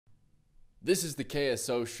This is the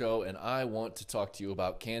KSO show, and I want to talk to you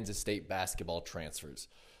about Kansas State basketball transfers.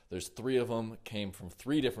 There's three of them, came from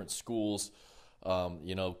three different schools.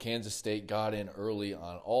 Kansas State got in early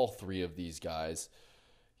on all three of these guys.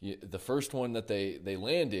 The first one that they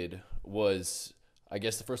landed was, I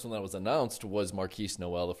guess the first one that was announced was Marquise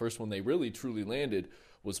Noel. The first one they really truly landed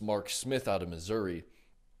was Mark Smith out of Missouri.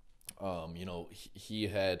 He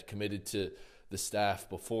had committed to the staff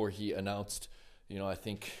before he announced, I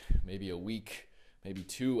think maybe a week, maybe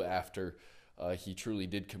two after he truly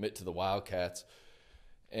did commit to the Wildcats.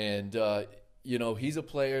 And, he's a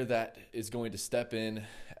player that is going to step in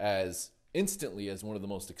as instantly as one of the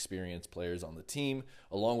most experienced players on the team,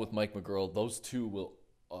 along with Mike McGurl. Those two will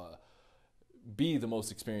be the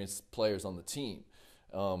most experienced players on the team.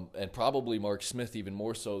 And probably Mark Smith even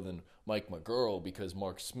more so than Mike McGurl, because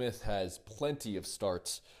Mark Smith has plenty of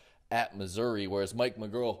starts at Missouri, whereas Mike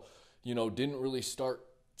McGurl, didn't really start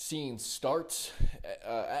seeing starts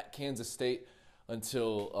at Kansas State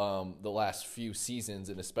until the last few seasons,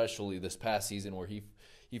 and especially this past season where he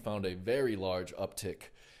found a very large uptick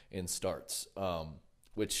in starts,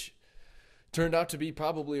 which turned out to be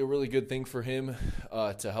probably a really good thing for him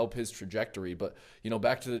to help his trajectory. But,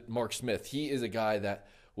 back to Mark Smith, he is a guy that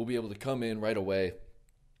will be able to come in right away,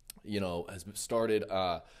 has started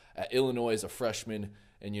at Illinois as a freshman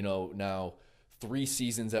and, now 3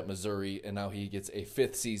 seasons at Missouri, and now he gets a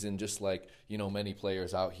 5th season, just like, many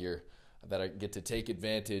players out here that get to take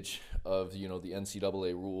advantage of, the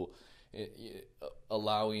NCAA rule,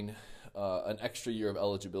 allowing an extra year of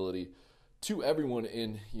eligibility to everyone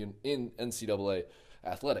in NCAA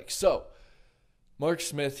athletics. So Mark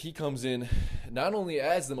Smith, he comes in not only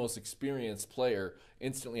as the most experienced player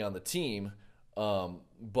instantly on the team,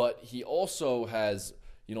 but he also has,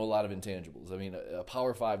 a lot of intangibles. I mean, a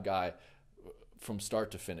Power 5 guy from start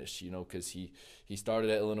to finish, because he started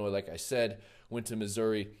at Illinois, like I said, went to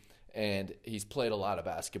Missouri, and he's played a lot of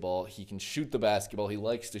basketball. He can shoot the basketball. He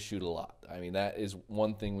likes to shoot a lot. I mean, that is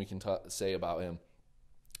one thing we can say about him,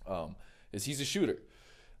 is he's a shooter.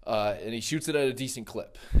 And he shoots it at a decent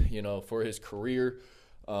clip, for his career.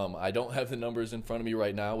 I don't have the numbers in front of me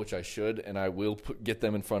right now, which I should, and I will get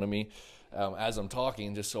them in front of me as I'm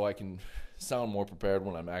talking, just so I can sound more prepared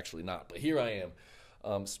when I'm actually not. But here I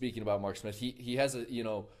am, speaking about Mark Smith. He has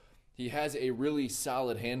a really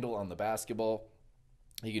solid handle on the basketball.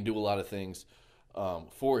 He can do a lot of things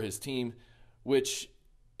for his team, which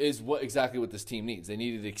is exactly what this team needs. They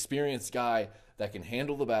need an experienced guy that can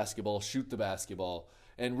handle the basketball, shoot the basketball,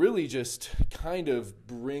 and really just kind of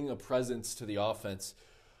bring a presence to the offense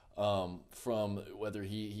from whether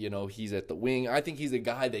he's at the wing. I think he's a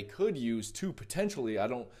guy they could use too, potentially.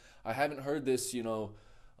 I haven't heard this,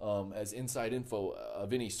 as inside info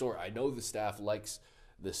of any sort. I know the staff likes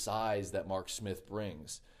the size that Mark Smith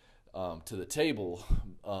brings to the table.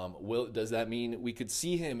 Does that mean we could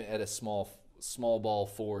see him at a small ball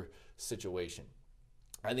 4 situation?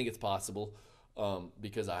 I think it's possible,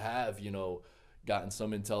 because I have, gotten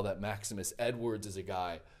some intel that Maximus Edwards is a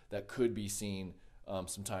guy that could be seen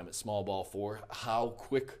sometime at small ball 4.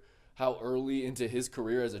 How early into his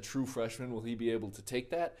career as a true freshman will he be able to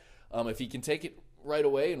take that? If he can take it right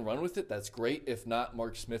away and run with it, that's great. If not,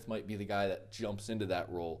 Mark Smith might be the guy that jumps into that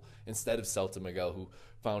role instead of Selton Miguel, who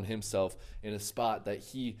found himself in a spot that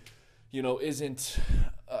he, isn't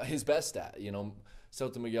his best at.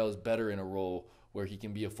 Selton Miguel is better in a role where he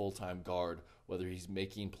can be a full-time guard, whether he's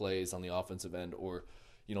making plays on the offensive end or,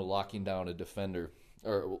 locking down a defender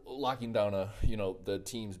or locking down the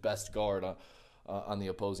team's best guard on the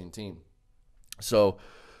opposing team. So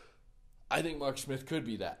I think Mark Smith could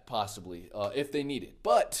be that, possibly, if they need it.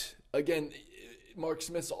 But, again, Mark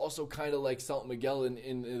Smith's also kind of like Selton Miguel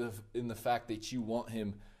in the fact that you want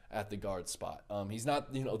him at the guard spot. He's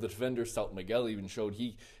not, the defender Selton Miguel even showed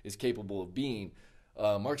he is capable of being.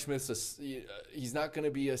 Mark Smith's he's not going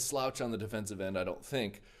to be a slouch on the defensive end, I don't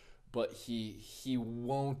think, but he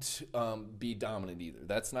won't be dominant either.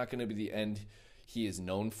 That's not going to be the end he is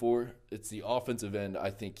known for. It's the offensive end.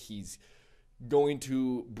 I think he's going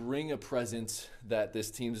to bring a presence that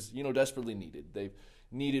this team's, desperately needed. They've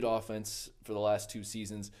needed offense for the last 2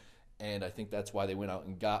 seasons, and I think that's why they went out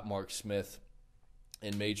and got Mark Smith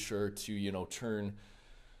and made sure to,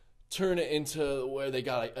 turn it into where they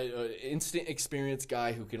got an instant experienced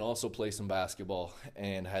guy who can also play some basketball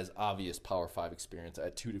and has obvious Power 5 experience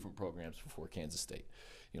at 2 different programs before Kansas State.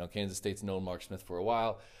 Kansas State's known Mark Smith for a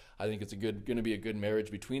while. I think it's going to be a good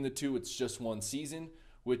marriage between the two. It's just 1 season,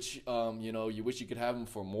 which, you wish you could have him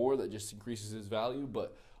for more. That just increases his value,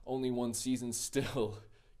 but only 1 season still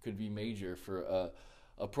could be major for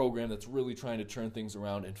a program that's really trying to turn things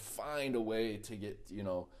around and find a way to get,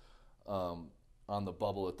 on the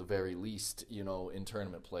bubble at the very least, in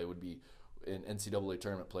tournament play in NCAA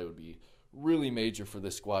tournament play would be really major for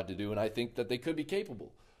this squad to do. And I think that they could be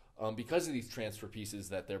capable because of these transfer pieces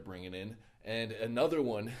that they're bringing in. And another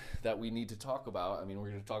one that we need to talk about, we're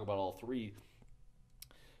going to talk about all three.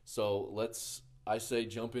 So I say,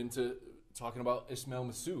 jump into talking about Ismail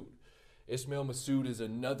Massoud. Ismail Massoud is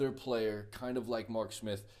another player, kind of like Mark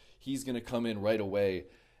Smith. He's going to come in right away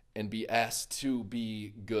and be asked to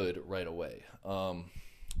be good right away. And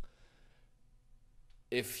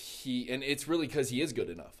it's really because he is good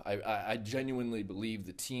enough. I genuinely believe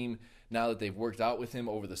the team, now that they've worked out with him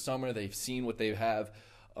over the summer, they've seen what they have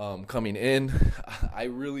coming in. I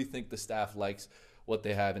really think the staff likes what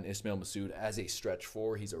they have in Ismail Massoud as a stretch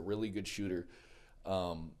four. He's a really good shooter.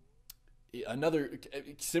 Another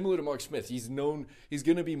similar to Mark Smith, he's going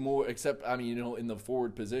to be more, except in the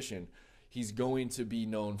forward position, he's going to be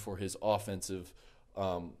known for his offensive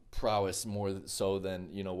prowess more so than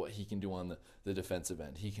what he can do on the defensive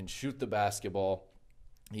end. He can shoot the basketball.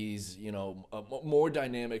 He's a more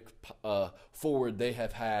dynamic forward they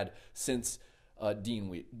have had since Dean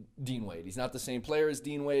Wade. He's not the same player as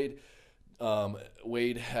Dean Wade.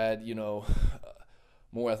 Wade had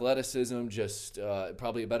more athleticism, just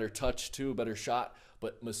probably a better touch too, a better shot.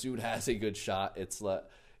 But Massoud has a good shot.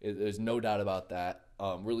 There's no doubt about that.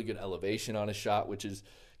 Really good elevation on his shot, which is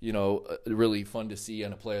really fun to see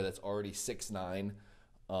on a player that's already 6'9".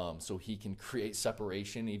 So he can create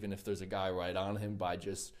separation even if there's a guy right on him by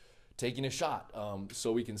just taking a shot.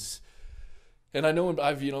 So we can, and I know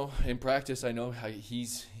in practice, I know how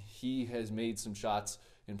he has made some shots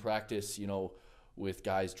in practice, with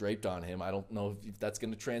guys draped on him. I don't know if that's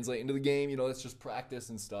going to translate into the game. That's just practice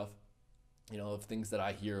and stuff. Of things that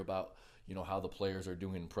I hear about, how the players are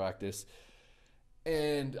doing in practice.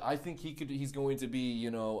 And I think he's going to be,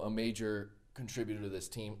 a major contributor to this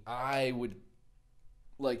team. I would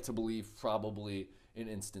like to believe probably an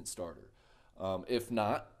instant starter. If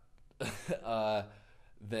not,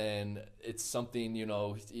 then it's something,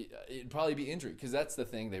 it'd probably be injury, because that's the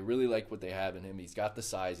thing. They really like what they have in him. He's got the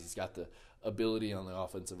size. He's got the ability on the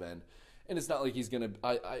offensive end. And it's not like he's going to –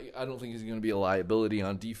 I don't think he's going to be a liability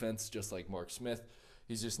on defense just like Mark Smith.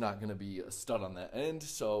 He's just not going to be a stud on that end.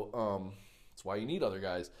 So that's why you need other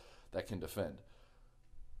guys that can defend.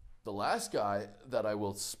 The last guy that I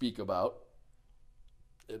will speak about,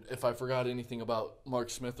 if I forgot anything about Mark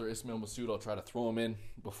Smith or Ismail Massoud, I'll try to throw him in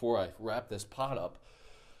before I wrap this pod up.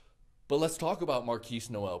 But let's talk about Markquis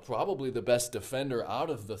Nowell, probably the best defender out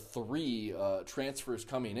of the three transfers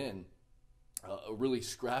coming in. A really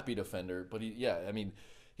scrappy defender, but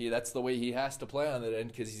that's the way he has to play on that end,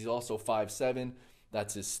 because he's also 5'7".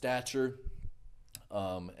 That's his stature,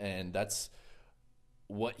 and that's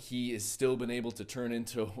what he has still been able to turn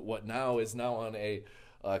into what is now on a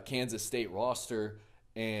Kansas State roster,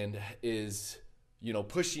 and is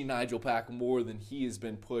pushing Nigel Pack more than he has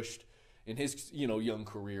been pushed in his young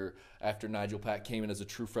career, after Nigel Pack came in as a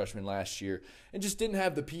true freshman last year and just didn't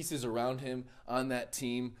have the pieces around him on that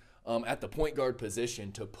team at the point guard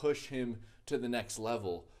position to push him to the next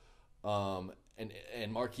level.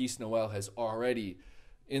 And Markquis Nowell has already,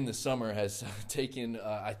 in the summer, has taken,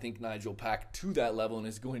 I think, Nigel Pack to that level, and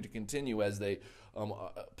is going to continue as they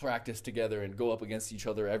practice together and go up against each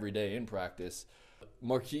other every day in practice.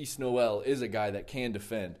 Markquis Nowell is a guy that can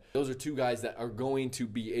defend. Those are two guys that are going to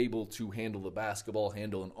be able to handle the basketball,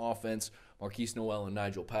 handle an offense, Markquis Nowell and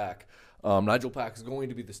Nigel Pack. Nigel Pack is going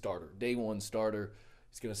to be the starter, day one starter.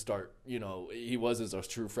 He's going to start, he was as a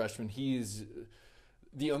true freshman. He's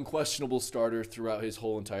the unquestionable starter throughout his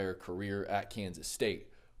whole entire career at Kansas State.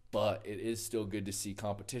 But it is still good to see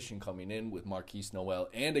competition coming in with Markquis Nowell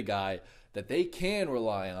and a guy that they can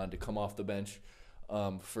rely on to come off the bench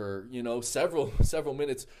for several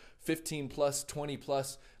minutes, 15 plus, 20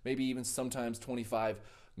 plus, maybe even sometimes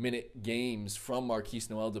 25-minute games from Markquis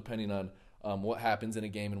Nowell, depending on what happens in a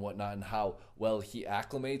game and whatnot, and how well he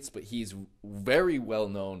acclimates. But he's very well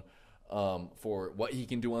known for what he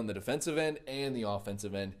can do on the defensive end and the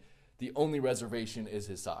offensive end. The only reservation is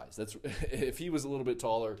his size. That's if he was a little bit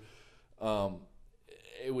taller,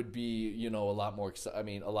 it would be a lot more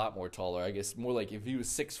taller. I guess more like if he was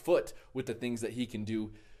 6 foot with the things that he can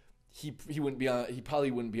do, he probably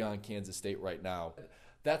wouldn't be on Kansas State right now.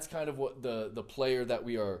 That's kind of what the player that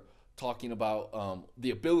we are talking about, the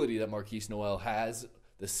ability that Markquis Nowell has,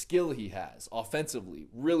 the skill he has offensively,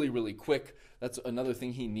 really, really quick. That's another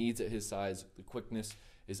thing he needs at his size. The quickness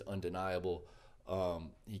is undeniable.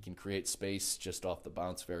 He can create space just off the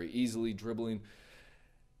bounce very easily, dribbling.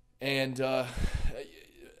 And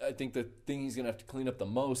I think the thing he's going to have to clean up the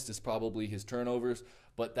most is probably his turnovers,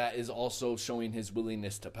 but that is also showing his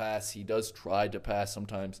willingness to pass. He does try to pass,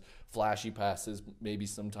 sometimes flashy passes, maybe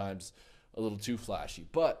sometimes a little too flashy,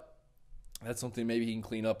 but that's something maybe he can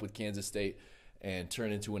clean up with Kansas State and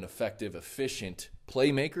turn into an effective, efficient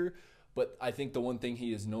playmaker. But I think the one thing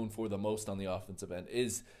he is known for the most on the offensive end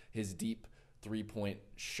is his deep three-point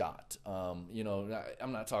shot. I'm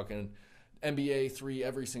not talking NBA three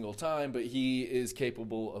every single time, but he is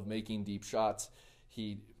capable of making deep shots.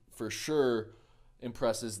 He for sure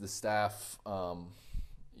impresses the staff a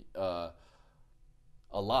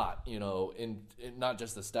lot, in not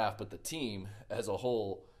just the staff, but the team as a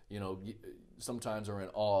whole, sometimes are in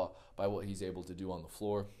awe by what he's able to do on the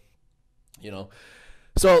floor,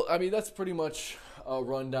 So, I mean, that's pretty much a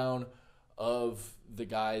rundown of the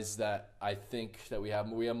guys that I think that we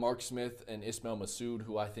have. We have Mark Smith and Ismail Massoud,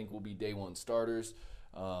 who I think will be day one starters.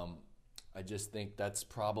 I just think that's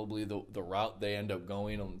probably the route they end up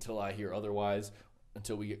going until I hear otherwise,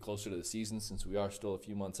 until we get closer to the season, since we are still a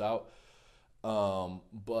few months out.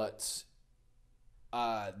 But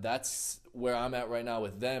that's where I'm at right now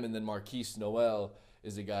with them. And then Marquise Noel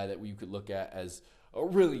is a guy that we could look at as a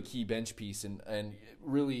really key bench piece, and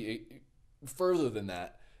really further than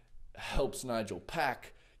that, helps Nigel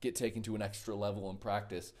Pack get taken to an extra level in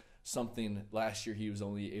practice, something last year he was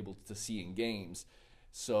only able to see in games.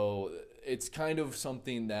 So it's kind of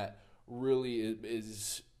something that really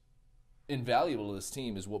is invaluable to this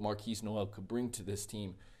team, is what Marquise Noel could bring to this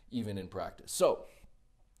team even in practice. So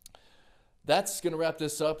that's going to wrap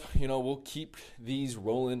this up. We'll keep these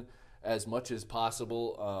rolling as much as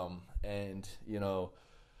possible. And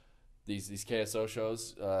these KSO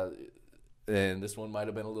shows, and this one might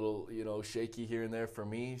have been a little, shaky here and there for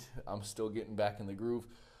me. I'm still getting back in the groove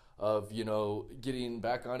of, getting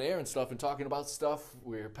back on air and stuff and talking about stuff.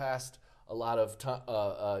 We're past a lot of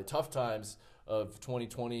tough times of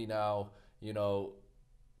 2020 now.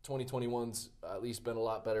 2021's at least been a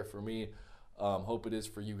lot better for me. Hope it is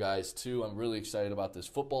for you guys too. I'm really excited about this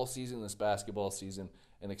football season, this basketball season,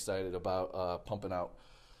 and excited about pumping out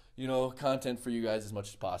content for you guys as much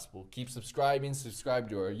as possible. Keep subscribing. Subscribe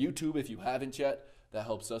to our YouTube if you haven't yet. That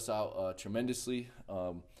helps us out tremendously.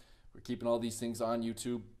 We're keeping all these things on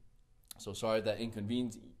YouTube. So sorry that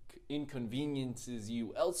inconveniences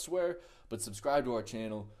you elsewhere, but subscribe to our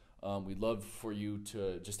channel. We'd love for you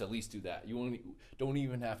to just at least do that. You don't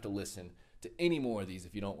even have to listen to any more of these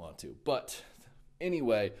if you don't want to. But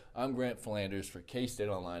anyway, I'm Grant Flanders for K-State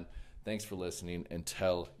Online. Thanks for listening, and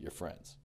tell your friends.